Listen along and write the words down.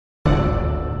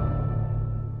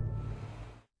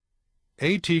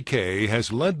ATK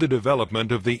has led the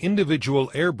development of the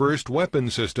individual airburst weapon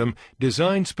system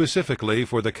designed specifically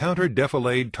for the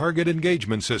counter-defilade target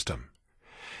engagement system.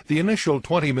 The initial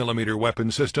 20mm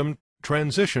weapon system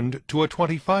transitioned to a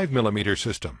 25mm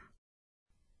system.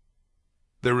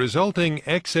 The resulting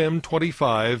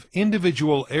XM-25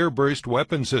 individual airburst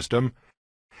weapon system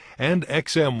and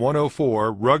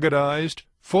XM-104 ruggedized,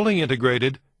 fully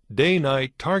integrated,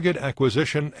 day-night target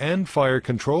acquisition and fire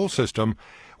control system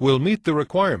will meet the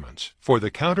requirements for the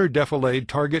counter-defilade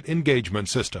target engagement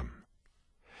system.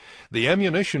 The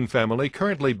ammunition family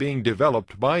currently being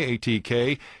developed by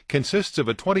ATK consists of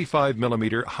a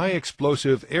 25mm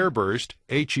high-explosive airburst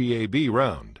HEAB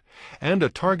round and a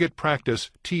target practice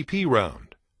TP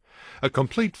round. A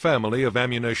complete family of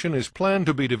ammunition is planned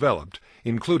to be developed,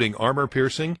 including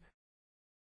armor-piercing,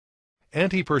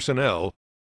 anti-personnel,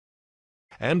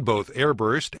 and both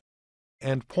airburst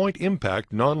and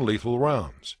point-impact non-lethal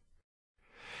rounds.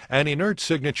 An inert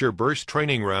signature burst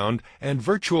training round and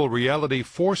virtual reality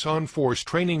force-on-force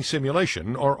training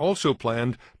simulation are also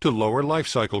planned to lower life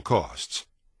cycle costs.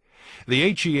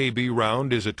 The HEAB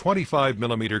round is a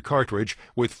 25mm cartridge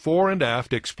with fore and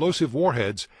aft explosive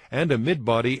warheads and a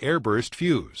mid-body airburst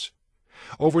fuse.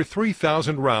 Over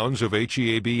 3,000 rounds of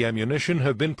HEAB ammunition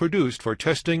have been produced for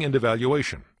testing and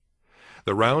evaluation.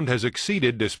 The round has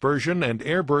exceeded dispersion and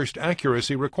airburst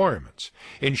accuracy requirements,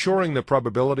 ensuring the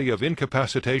probability of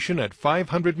incapacitation at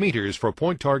 500 meters for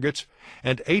point targets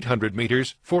and 800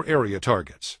 meters for area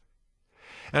targets.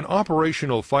 An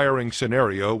operational firing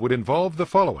scenario would involve the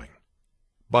following.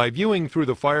 By viewing through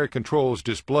the fire controls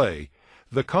display,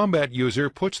 the combat user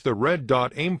puts the red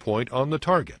dot aim point on the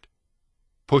target,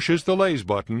 pushes the laze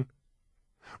button,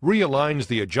 realigns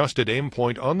the adjusted aim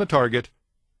point on the target,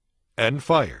 and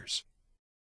fires.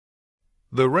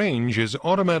 The range is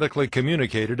automatically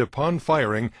communicated upon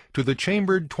firing to the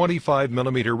chambered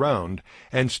 25mm round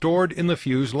and stored in the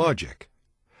fuse logic.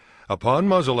 Upon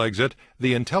muzzle exit,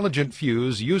 the intelligent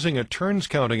fuse, using a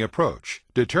turns-counting approach,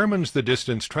 determines the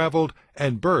distance traveled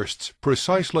and bursts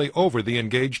precisely over the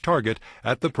engaged target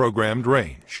at the programmed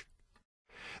range.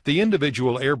 The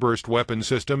individual airburst weapon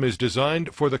system is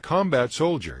designed for the combat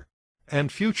soldier and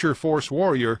future force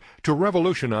warrior to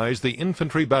revolutionize the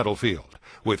infantry battlefield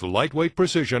with lightweight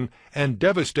precision and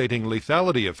devastating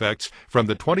lethality effects from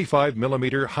the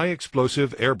 25mm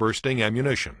high-explosive airbursting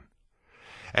ammunition.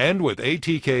 And with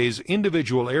ATK's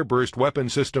individual airburst weapon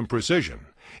system precision,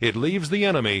 it leaves the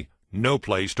enemy no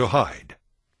place to hide.